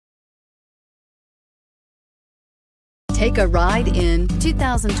Take a ride in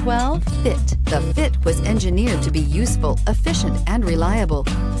 2012 Fit. The Fit was engineered to be useful, efficient, and reliable.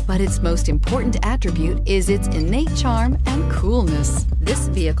 But its most important attribute is its innate charm and coolness. This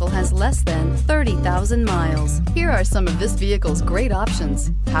vehicle has less than 30,000 miles. Here are some of this vehicle's great options: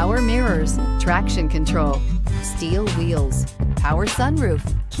 power mirrors, traction control, steel wheels, power sunroof,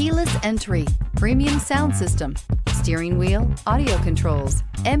 keyless entry, premium sound system, steering wheel audio controls,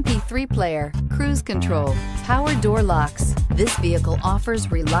 MP3 player, cruise control, power door locks. This vehicle offers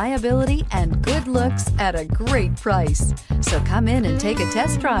reliability and good looks at a great price. So come in and take a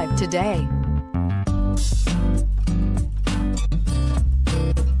test drive today.